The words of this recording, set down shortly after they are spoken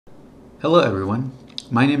Hello everyone,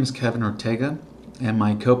 my name is Kevin Ortega and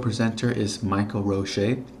my co-presenter is Michael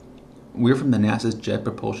Roche. We're from the NASA Jet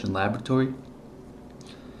Propulsion Laboratory.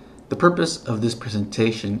 The purpose of this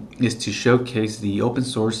presentation is to showcase the open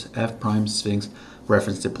source F' Sphinx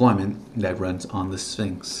reference deployment that runs on the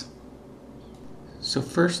Sphinx. So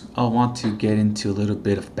first I'll want to get into a little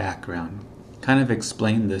bit of background, kind of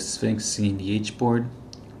explain the Sphinx CDH board,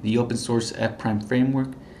 the open source F' framework,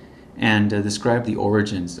 and describe the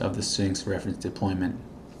origins of the Sphinx reference deployment.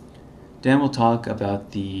 Then we'll talk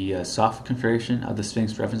about the software configuration of the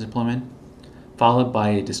Sphinx reference deployment, followed by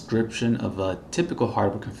a description of a typical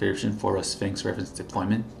hardware configuration for a Sphinx reference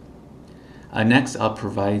deployment. Next, I'll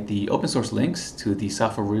provide the open source links to the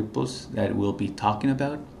software repos that we'll be talking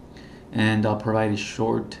about, and I'll provide a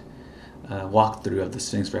short walkthrough of the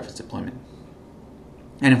Sphinx reference deployment.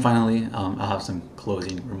 And then finally, I'll have some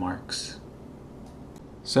closing remarks.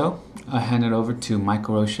 So, I'll hand it over to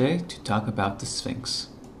Michael Roche to talk about the Sphinx.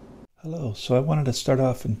 Hello, so I wanted to start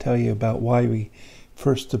off and tell you about why we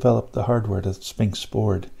first developed the hardware, the Sphinx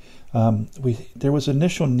board. There was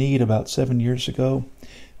initial need about 7 years ago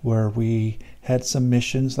where we had some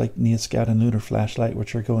missions like NeoScout and Lunar Flashlight,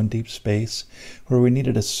 which are going deep space, where we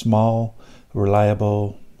needed a small,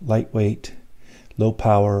 reliable, lightweight, low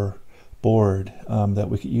power board that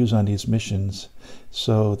we could use on these missions.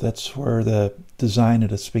 So that's where the design of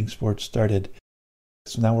the Sphinx board started.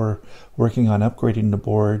 So now we're working on upgrading the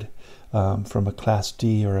board from a Class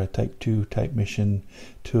D or a Type 2 type mission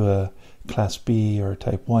to a Class B or a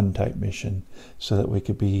Type 1 type mission so that we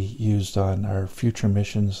could be used on our future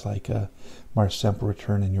missions like Mars Sample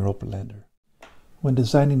Return and Europa Lander. When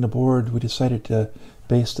designing the board, we decided to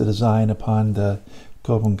base the design upon the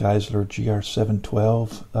Goldman Geisler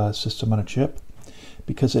GR712 system on a chip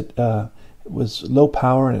because it was low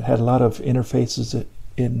power and it had a lot of interfaces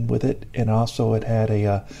in with it, and also it had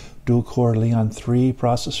a dual core Leon 3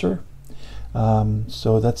 processor.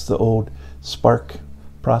 So that's the old Spark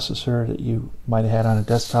processor that you might have had on a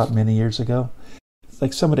desktop many years ago.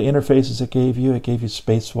 Like some of the interfaces it gave you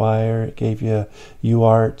SpaceWire, it gave you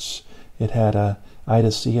UARTs, it had a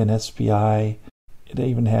I2C and SPI, it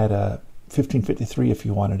even had a 1553 if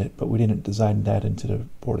you wanted it, but we didn't design that into the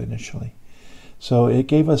board initially. So it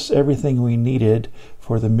gave us everything we needed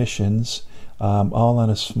for the missions, all on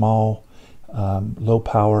a small, low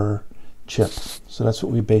power chip. So that's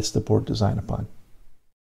what we based the board design upon.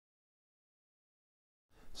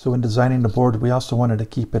 So in designing the board, we also wanted to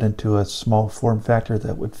keep it into a small form factor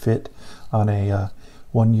that would fit on a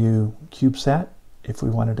 1U CubeSat if we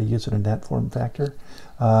wanted to use it in that form factor.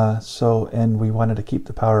 And we wanted to keep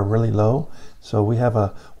the power really low. So we have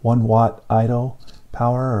a 1 watt idle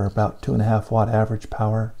power, or about 2.5 watt average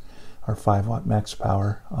power, or 5 watt max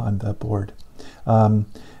power on the board.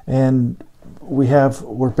 And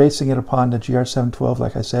we're basing it upon the GR712,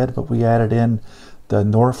 like I said, but we added in the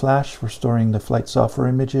NOR flash for storing the flight software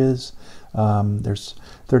images. There's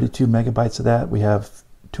 32 megabytes of that. We have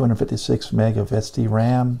 256 meg of SD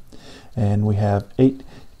RAM, and we have 8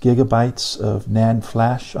 gigabytes of NAND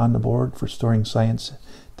flash on the board for storing science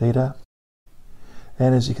data.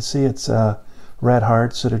 And as you can see, it's rad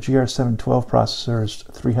hard. So the GR712 processor is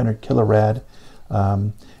 300 kilorad,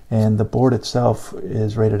 and the board itself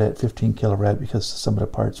is rated at 15 kilorad because of some of the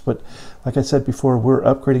parts. But like I said before, we're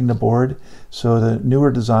upgrading the board, so the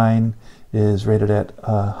newer design is rated at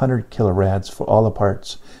 100 kilorads for all the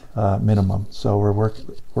parts minimum. So we're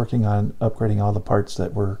working on upgrading all the parts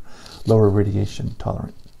that were lower radiation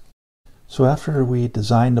tolerant. So after we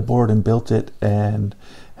designed the board and built it and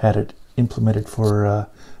had it implemented for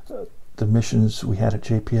the missions we had at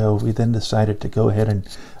JPL, we then decided to go ahead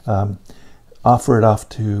and offer it off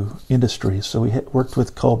to industry. So we worked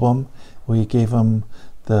with Colbum. We gave them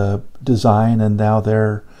the design, and now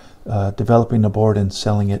they're developing the board and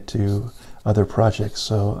selling it to other projects.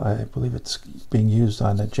 So I believe it's being used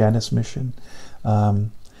on the Janus mission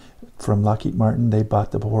from Lockheed Martin. They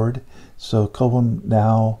bought the board. So Colbum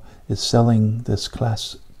now is selling this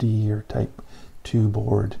Class D or Type 2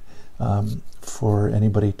 board for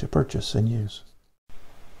anybody to purchase and use.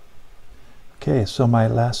 Okay, so my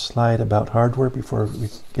last slide about hardware before we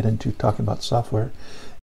get into talking about software.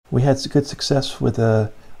 We had good success with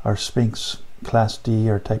our Sphinx Class D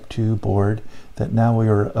or Type 2 board, that now we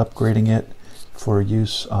are upgrading it for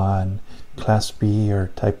use on Class B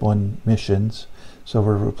or Type 1 missions. So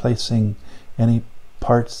we're replacing any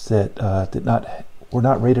parts that were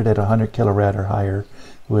not rated at 100 kilorad or higher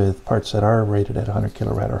with parts that are rated at 100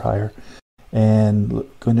 kilorad or higher, and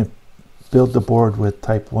going to build the board with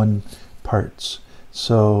Type 1 parts.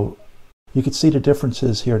 So you can see the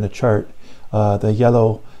differences here in the chart. The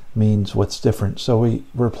yellow means what's different. So we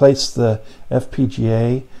replaced the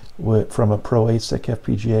FPGA from a Pro ASIC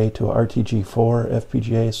FPGA to a RTG4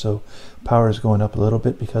 FPGA, so power is going up a little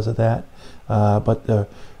bit because of that. But the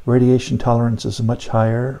radiation tolerance is much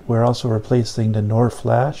higher. We're also replacing the NOR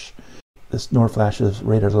flash. This NOR flash is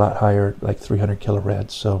rated a lot higher, like 300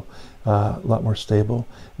 kilorads, so a lot more stable.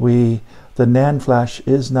 The NAND flash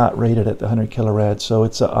is not rated at the 100 kilorads, so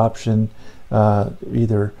it's an option.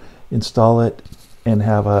 Either install it and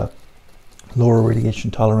have a lower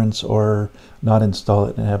radiation tolerance, or not install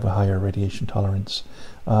it and have a higher radiation tolerance.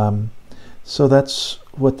 So that's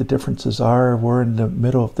what the differences are. We're in the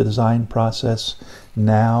middle of the design process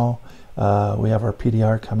now. We have our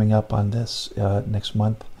PDR coming up on this next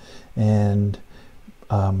month, and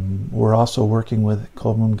we're also working with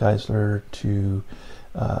Coleman Geisler to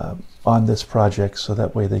on this project, so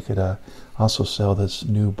that way they could also sell this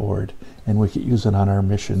new board, and we could use it on our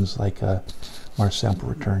missions like Mars Sample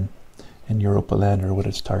Return and Europa Lander, what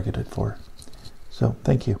it's targeted for. So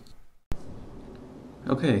thank you.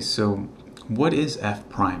 Okay, so what is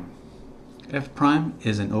F-Prime? F-Prime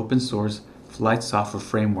is an open source flight software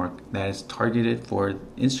framework that is targeted for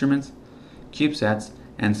instruments, CubeSats,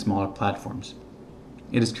 and smaller platforms.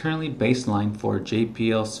 It is currently baseline for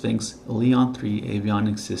JPL Sphinx Leon 3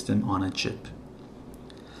 avionics system on a chip.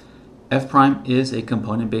 F-Prime is a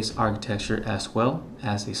component-based architecture as well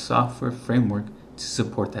as a software framework to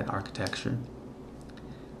support that architecture.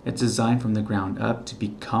 It's designed from the ground up to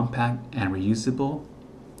be compact and reusable.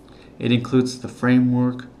 It includes the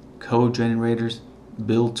framework, code generators,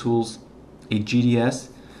 build tools, a GDS,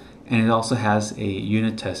 and it also has a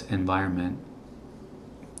unit test environment.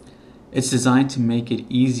 It's designed to make it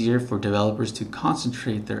easier for developers to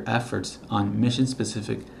concentrate their efforts on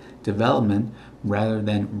mission-specific development rather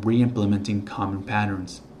than re-implementing common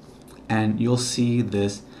patterns. And you'll see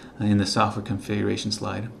this in the software configuration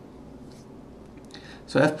slide.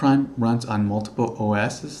 So F-Prime runs on multiple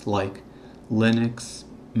OSs like Linux,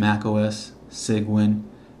 Mac OS, Cygwin,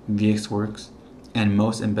 VxWorks, and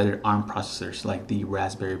most embedded ARM processors like the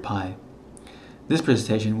Raspberry Pi. This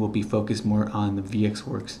presentation will be focused more on the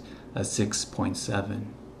VxWorks 6.7.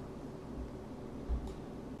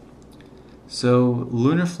 So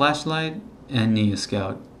Lunar Flashlight and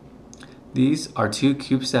NeoScout. These are two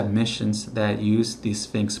CubeSat missions that use the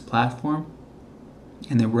Sphinx platform,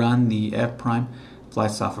 and they run the F-Prime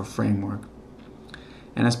flight software framework.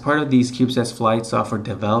 And as part of these CubeSat's flight software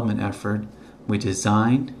development effort, we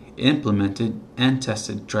designed, implemented, and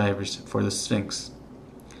tested drivers for the Sphinx.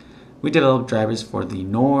 We developed drivers for the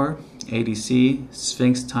NOR, ADC,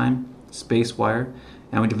 Sphinx Time, SpaceWire,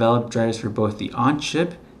 and we developed drivers for both the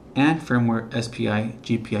on-chip and firmware SPI,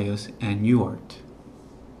 GPIOs, and UART.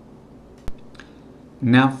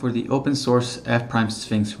 Now for the open source F-Prime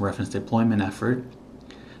Sphinx reference deployment effort.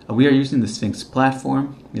 We are using the Sphinx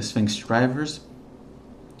platform, the Sphinx drivers,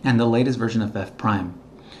 and the latest version of F-Prime,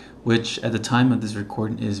 which at the time of this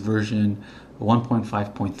recording is version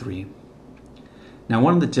 1.5.3. Now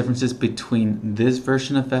one of the differences between this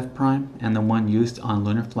version of F-Prime and the one used on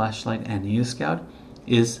Lunar Flashlight and NeoScout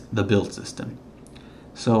is the build system.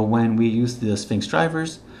 So when we used the Sphinx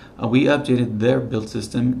drivers, we updated their build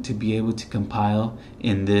system to be able to compile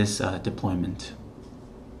in this deployment.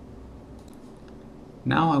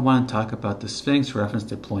 Now I want to talk about the Sphinx reference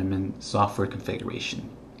deployment software configuration.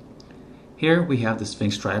 Here we have the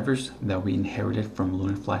Sphinx drivers that we inherited from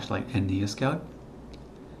Lunar Flashlight and NeoScout.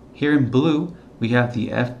 Here in blue, we have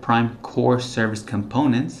the F-Prime core service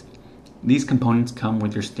components. These components come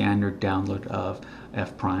with your standard download of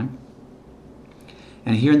F-Prime.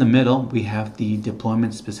 And here in the middle, we have the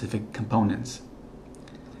deployment specific components.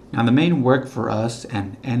 Now the main work for us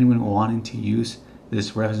and anyone wanting to use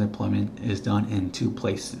this reference deployment is done in two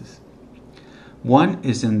places. One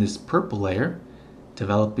is in this purple layer,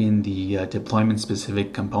 developing the deployment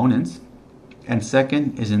specific components. And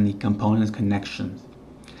second is in the components connections.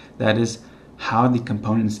 That is how the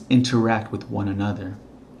components interact with one another.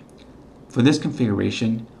 For this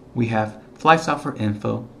configuration, we have flight software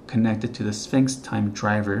info connected to the Sphinx time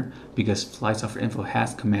driver because flight software info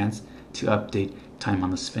has commands to update time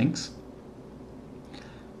on the Sphinx.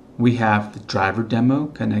 We have the driver demo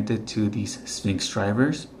connected to these Sphinx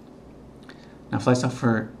drivers. Now flight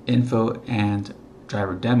software info and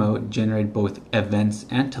driver demo generate both events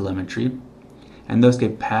and telemetry, and those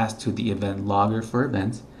get passed to the event logger for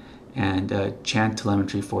events and chant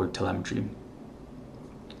telemetry for telemetry.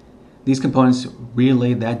 These components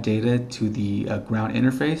relay that data to the ground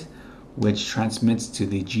interface, which transmits to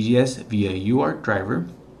the GDS via UART driver.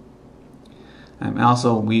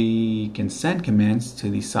 Also, we can send commands to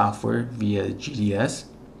the software via GDS.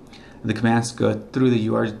 The commands go through the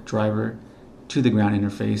UART driver to the ground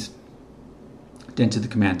interface, then to the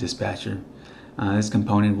command dispatcher. This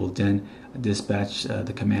component will then dispatch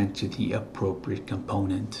the command to the appropriate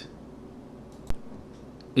component.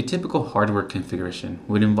 A typical hardware configuration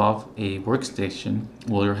would involve a workstation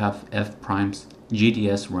where you'll have F-Prime's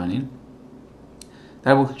GDS running.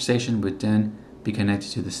 That workstation would then be connected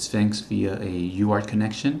to the Sphinx via a UART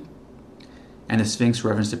connection, and the Sphinx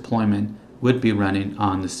reference deployment would be running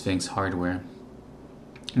on the Sphinx hardware.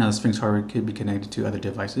 Now, the Sphinx hardware could be connected to other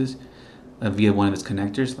devices via one of its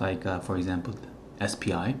connectors, like for example,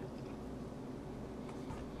 SPI.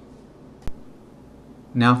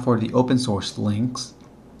 Now for the open source links.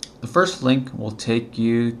 The first link will take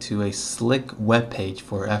you to a slick web page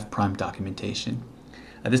for F-Prime documentation.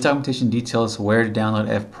 This documentation details where to download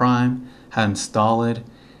F-Prime, how to install it,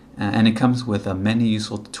 and it comes with many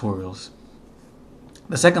useful tutorials.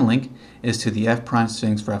 The second link is to the F-Prime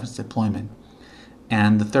Sphinx reference deployment,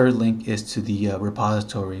 and the third link is to the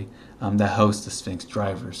repository that hosts the Sphinx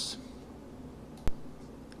drivers.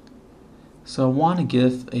 So I want to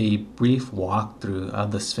give a brief walkthrough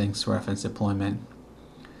of the Sphinx reference deployment.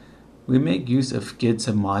 We make use of Git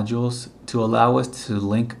submodules to allow us to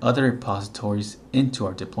link other repositories into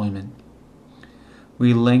our deployment.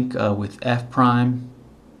 We link with F-Prime,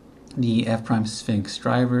 the F-Prime Sphinx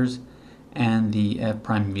drivers, and the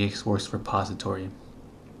F-Prime VxWorks repository.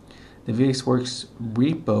 The VxWorks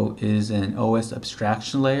repo is an OS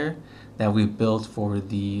abstraction layer that we built for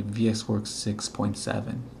the VxWorks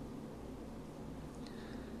 6.7.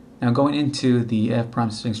 Now, going into the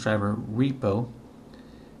F-Prime Sphinx driver repo,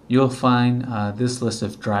 you'll find this list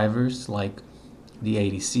of drivers like the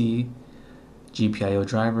ADC, GPIO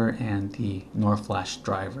driver, and the NOR flash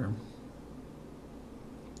driver.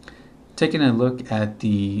 Taking a look at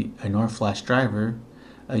the NOR flash driver,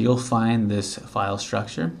 you'll find this file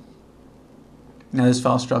structure. Now, this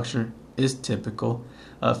file structure is typical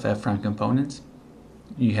of F-Prime components.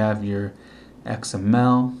 You have your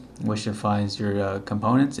XML, which defines your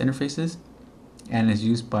components interfaces and is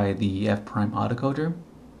used by the F-Prime autocoder.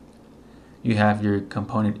 You have your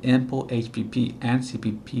component info, HPP, and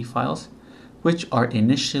CPP files, which are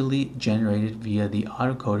initially generated via the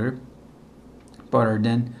autocoder, but are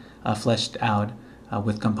then fleshed out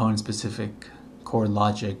with component-specific core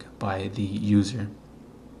logic by the user.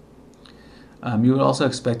 You would also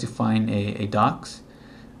expect to find a docs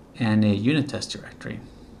and a unit test directory.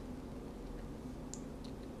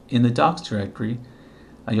 In the docs directory,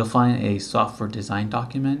 you'll find a software design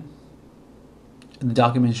document. The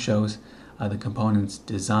document shows the component's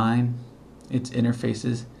design, its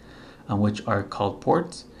interfaces, which are called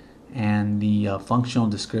ports, and the functional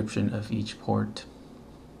description of each port.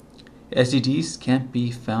 SDDs can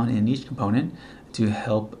be found in each component to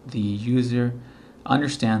help the user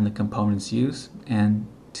understand the component's use and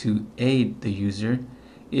to aid the user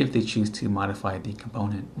if they choose to modify the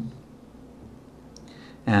component.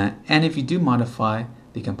 And if you do modify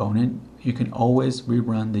the component, you can always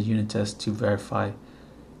rerun the unit test to verify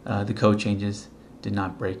the code changes did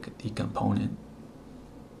not break the component.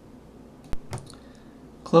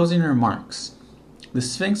 Closing remarks. The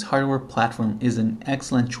Sphinx hardware platform is an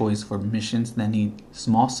excellent choice for missions that need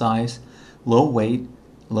small size, low weight,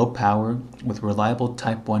 low power, with reliable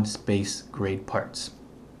Type 1 space grade parts.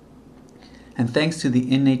 And thanks to the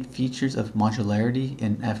innate features of modularity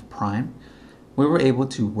in F-Prime, we were able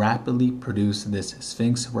to rapidly produce this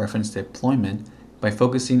Sphinx reference deployment by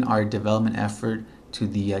focusing our development effort to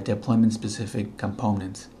the deployment-specific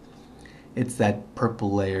components. It's that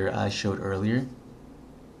purple layer I showed earlier.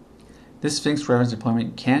 This Sphinx reference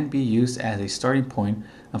deployment can be used as a starting point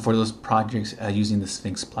for those projects using the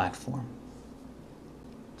Sphinx platform.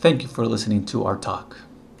 Thank you for listening to our talk.